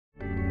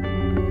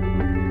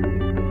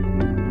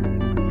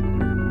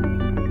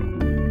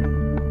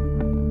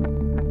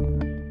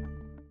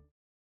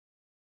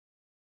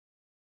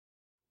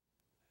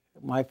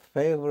my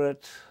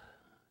favorite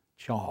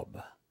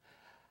job.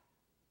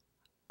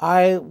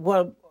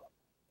 Well,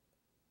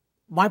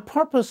 my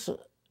purpose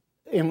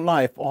in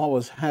life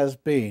always has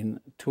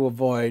been to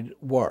avoid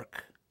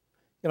work.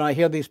 You know, I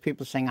hear these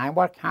people saying, I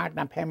work hard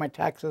and I pay my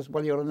taxes.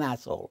 Well, you're an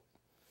asshole.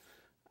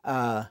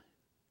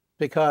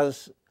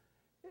 Because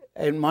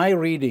in my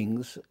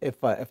readings, if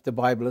the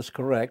Bible is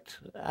correct,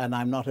 and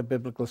I'm not a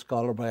biblical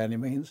scholar by any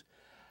means,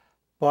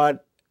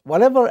 but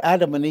whatever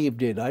Adam and Eve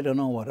did, I don't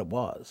know what it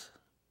was,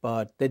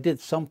 but they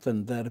did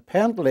something that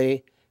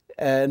apparently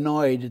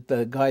annoyed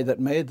the guy that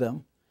made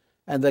them,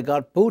 and they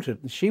got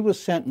booted. And she was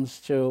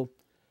sentenced to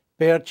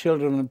bear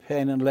children in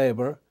pain and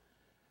labor,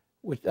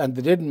 and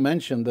they didn't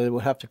mention that they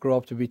would have to grow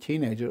up to be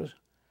teenagers.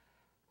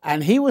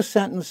 And he was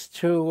sentenced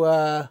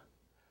to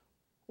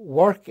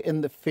work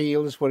in the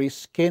fields where his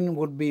skin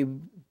would be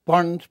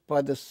burnt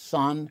by the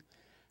sun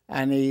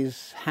and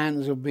his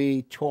hands would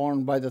be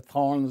torn by the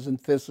thorns and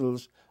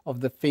thistles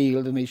of the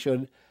field, and he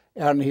should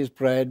earn his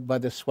bread by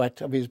the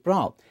sweat of his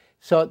brow.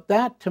 So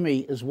that to me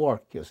is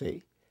work, you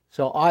see.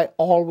 So I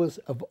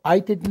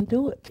didn't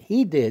do it.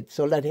 He did,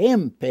 so let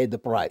him pay the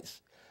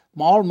price.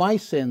 All my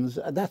sins,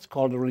 that's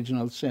called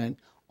original sin.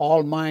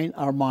 All mine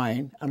are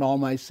mine, and all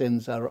my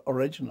sins are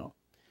original.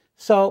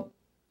 So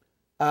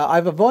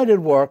I've avoided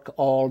work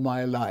all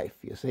my life,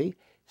 you see.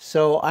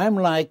 So I'm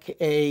like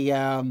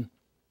a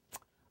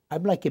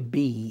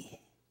bee.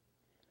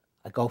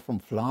 I go from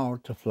flower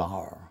to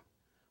flower.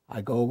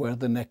 I go where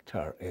the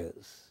nectar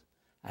is,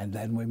 and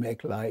then we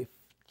make life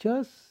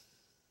just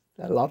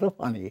a lot of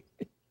honey.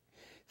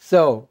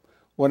 So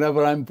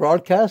whenever I'm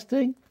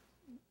broadcasting,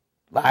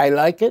 I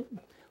like it.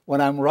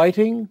 When I'm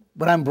writing,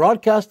 when I'm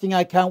broadcasting,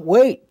 I can't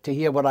wait to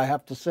hear what I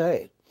have to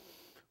say.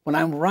 When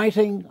I'm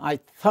writing, I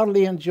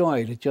thoroughly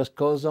enjoy it. It just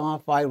goes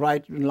off. I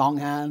write in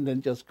longhand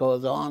and just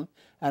goes on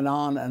and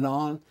on and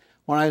on.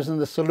 When I was in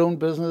the saloon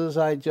business,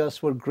 I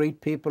just would greet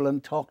people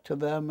and talk to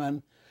them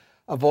and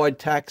avoid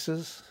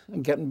taxes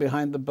and getting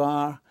behind the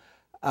bar.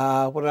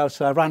 What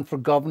else? I ran for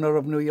governor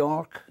of New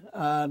York,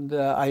 and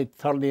I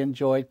thoroughly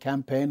enjoyed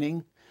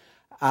campaigning.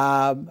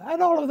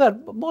 And all of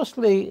that,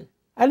 mostly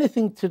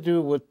anything to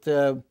do with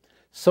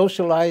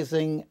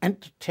socializing,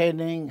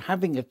 entertaining,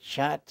 having a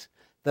chat.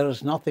 There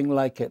is nothing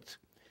like it.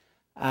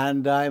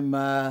 And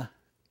I'm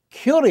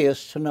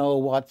curious to know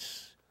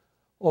what's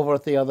over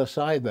at the other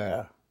side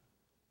there.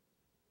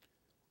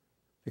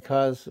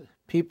 Because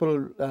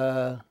people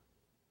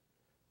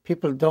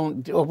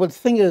don't, well, the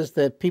thing is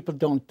that people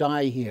don't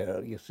die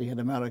here. You see, in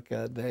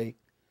America, they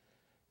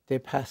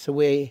pass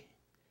away,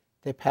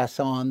 they pass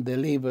on, they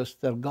leave us,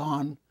 they're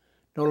gone,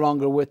 no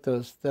longer with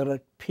us, they're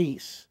at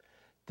peace.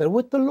 They're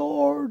with the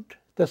Lord,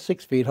 they're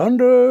 6 feet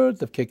under,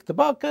 they've kicked the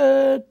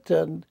bucket,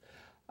 and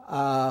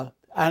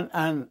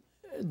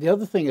the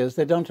other thing is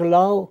they don't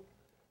allow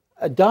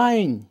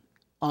dying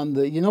on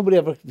the, nobody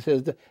ever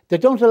says, they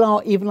don't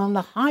allow, even on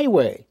the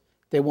highway,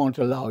 they won't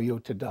allow you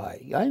to die.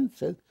 It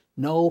says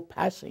no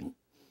passing.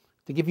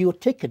 They give you a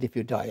ticket if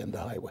you die on the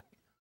highway.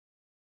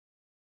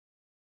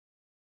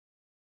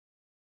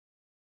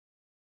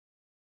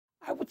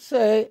 I would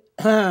say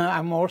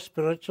I'm more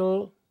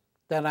spiritual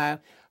than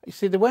you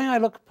see, the way I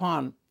look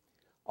upon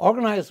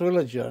organized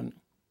religion,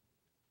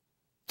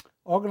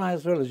 I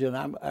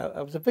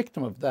was a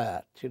victim of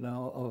that,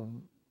 of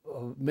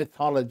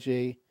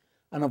mythology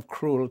and of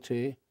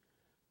cruelty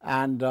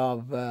and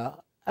of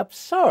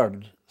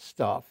absurd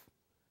stuff.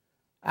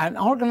 And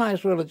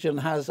organized religion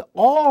has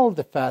all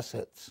the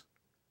facets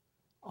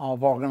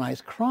of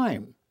organized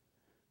crime,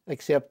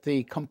 except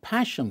the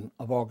compassion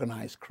of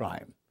organized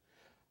crime.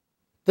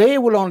 They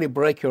will only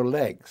break your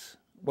legs,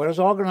 whereas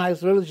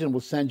organized religion will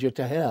send you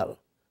to hell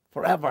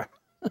forever.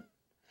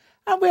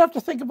 And we have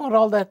to think about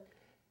all that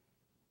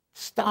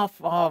stuff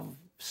of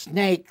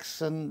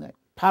snakes and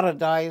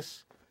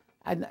paradise,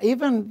 and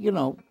even,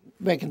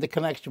 making the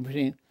connection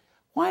between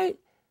why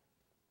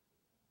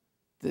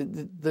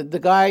the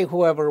guy,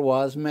 whoever it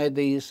was, made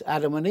these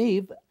Adam and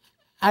Eve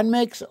and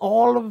makes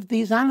all of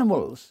these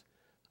animals,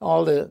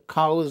 all the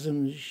cows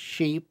and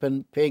sheep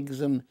and pigs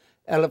and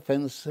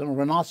elephants and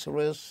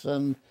rhinoceros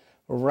and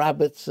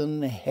rabbits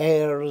and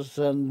hares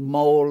and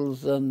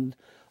moles and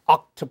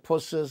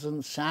octopuses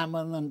and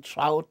salmon and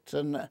trout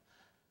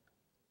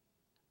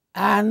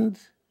and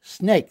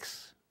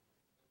snakes.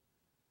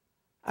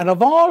 And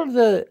of all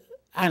the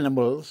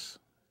animals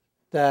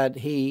that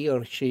he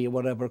or she,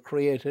 whatever,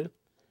 created,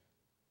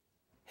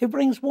 he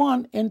brings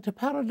one into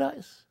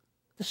paradise,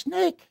 the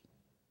snake.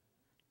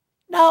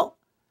 Now,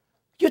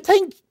 you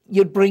think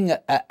you'd bring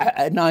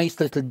a nice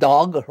little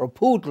dog or a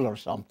poodle or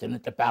something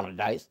into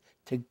paradise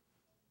to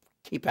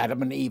keep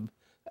Adam and Eve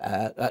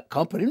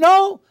company?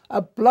 No,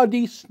 a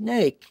bloody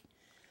snake.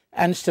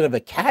 And instead of a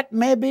cat,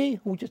 maybe,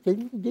 who just a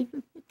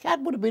cat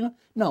would have been,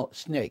 no,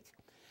 snake.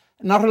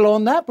 Not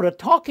alone that, but a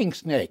talking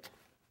snake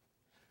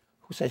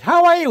who says,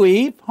 "How are you,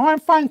 Eve?" "Oh, I'm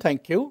fine,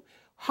 thank you."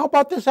 "How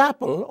about this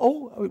apple?"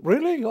 "Oh,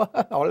 really?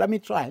 Oh, let me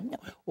try."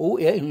 "Oh,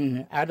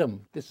 yeah,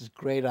 Adam, this is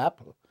great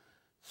apple."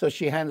 So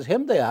she hands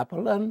him the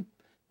apple and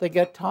they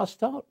get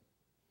tossed out.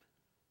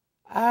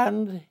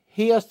 And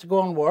he has to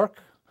go and work.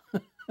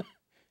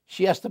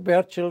 She has to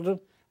bear children.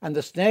 And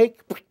the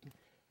snake,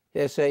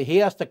 they say, he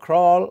has to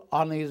crawl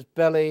on his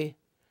belly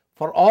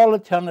for all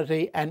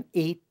eternity and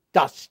eat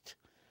dust.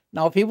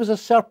 Now, if he was a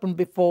serpent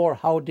before,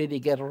 how did he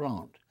get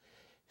around?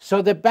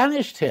 So they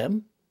banished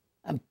him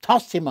and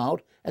tossed him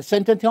out and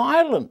sent him to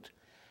Ireland.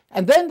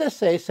 And then they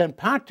say St.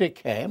 Patrick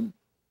came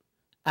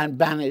and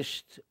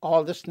banished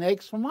all the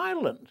snakes from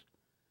Ireland.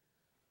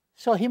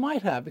 So he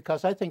might have,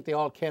 because I think they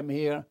all came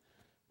here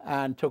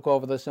and took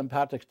over the St.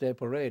 Patrick's Day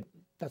parade.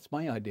 That's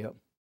my idea.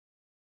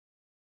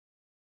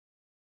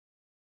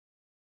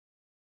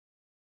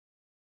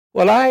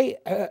 Well, I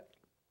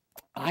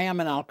am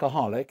an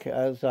alcoholic,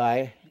 as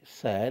I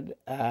said,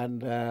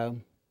 and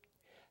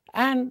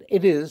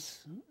it is,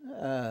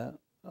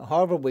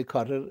 however we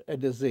cut it, a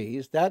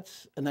disease.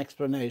 That's an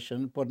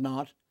explanation, but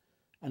not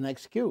an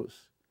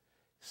excuse.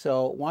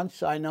 So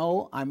once I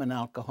know I'm an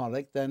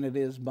alcoholic, then it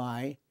is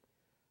my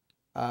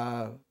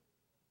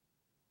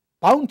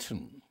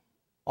fountain,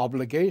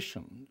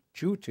 obligation,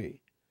 duty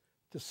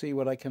to see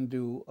what I can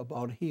do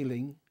about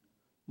healing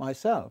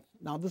myself.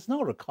 Now, there's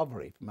no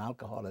recovery from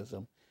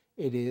alcoholism.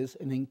 It is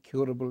an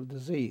incurable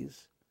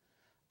disease.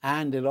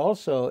 And it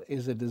also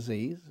is a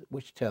disease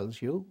which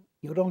tells you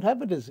you don't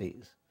have a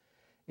disease.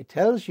 It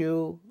tells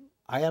you,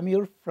 I am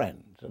your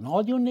friend, and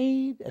all you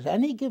need at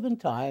any given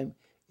time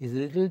is a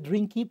little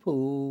drinky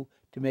poo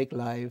to make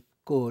life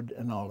good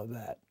and all of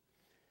that.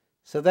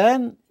 So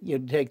then you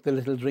take the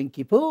little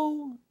drinky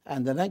poo,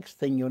 and the next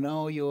thing you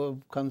know, you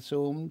have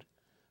consumed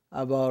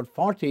about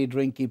 40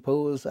 drinky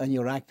poos, and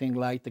you're acting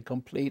like the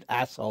complete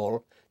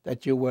asshole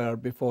that you were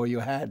before you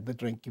had the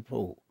drinky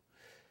poo.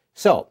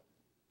 So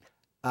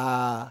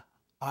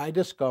I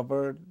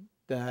discovered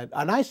that,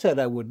 and I said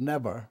I would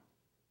never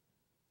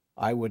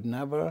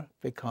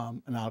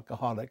become an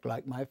alcoholic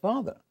like my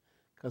father,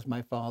 because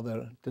my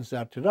father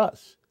deserted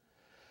us.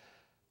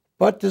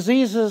 But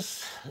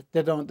diseases,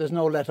 there's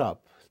no let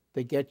up.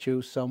 They get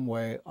you some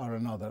way or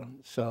another.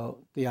 So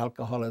the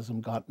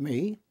alcoholism got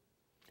me,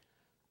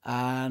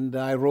 and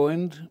I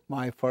ruined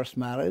my first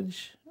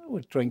marriage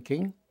with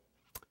drinking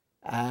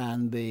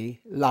and the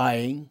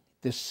lying,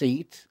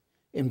 deceit,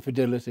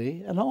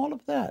 infidelity, and all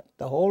of that,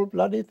 the whole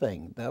bloody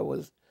thing. I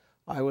was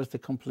the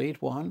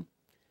complete one.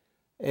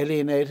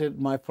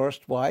 Alienated my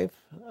first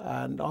wife,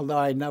 and although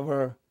I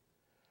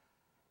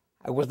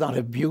was not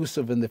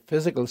abusive in the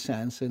physical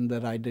sense, in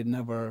that I did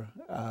never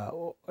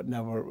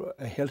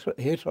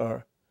hit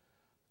her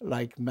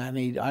like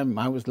many. I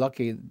was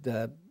lucky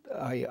that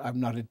I'm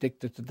not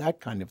addicted to that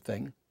kind of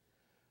thing.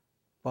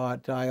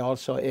 But I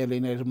also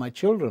alienated my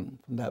children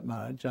from that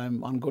marriage.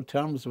 I'm on good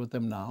terms with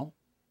them now.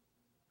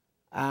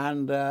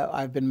 And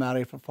I've been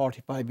married for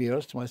 45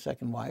 years to my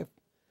second wife.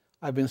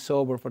 I've been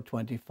sober for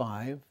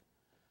 25.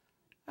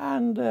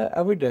 And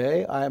every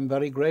day I am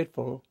very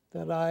grateful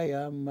that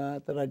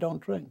I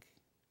don't drink.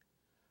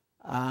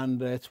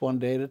 And it's one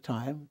day at a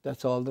time.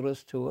 That's all there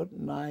is to it.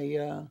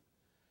 And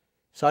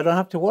so I don't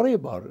have to worry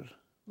about it.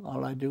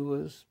 All I do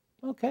is,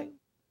 okay,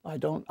 I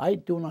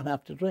do not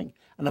have to drink.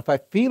 And if I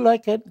feel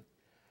like it,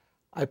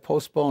 I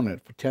postpone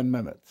it for 10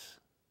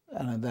 minutes.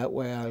 And in that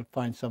way I'll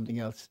find something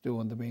else to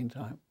do in the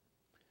meantime.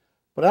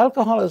 But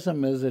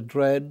alcoholism is a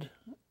dread,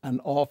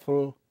 an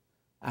awful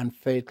and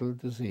fatal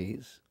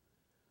disease.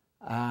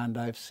 And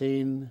I've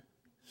seen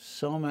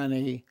so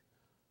many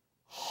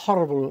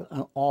horrible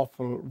and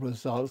awful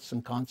results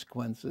and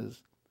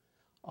consequences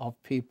of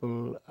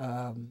people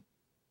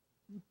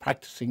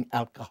practicing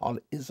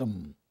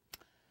alcoholism.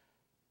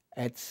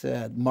 It's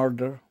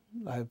murder.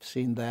 I've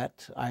seen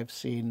that. I've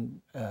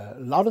seen a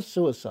lot of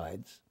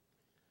suicides,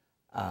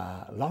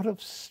 a lot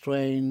of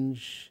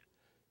strange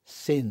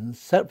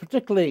sins.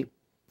 Particularly,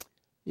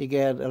 you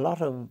get a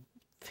lot of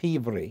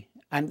thievery,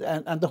 and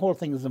the whole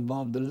thing is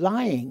involved. The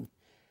lying,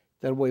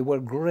 that we're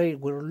great,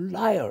 we're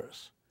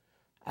liars.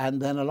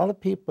 And then a lot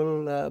of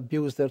people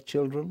abuse their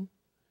children,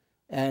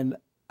 and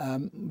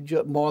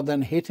more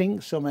than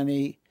hitting, so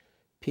many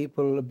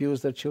people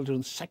abuse their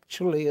children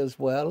sexually as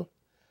well.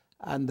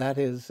 And that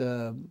is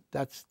it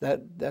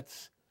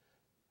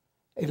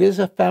is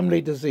a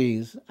family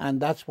disease, and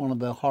that's one of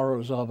the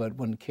horrors of it,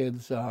 when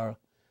kids are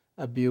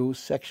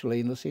abused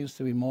sexually, and there seems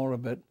to be more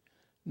of it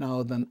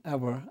now than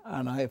ever.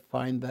 And I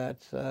find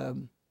that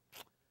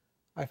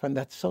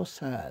so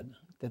sad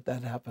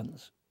that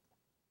happens.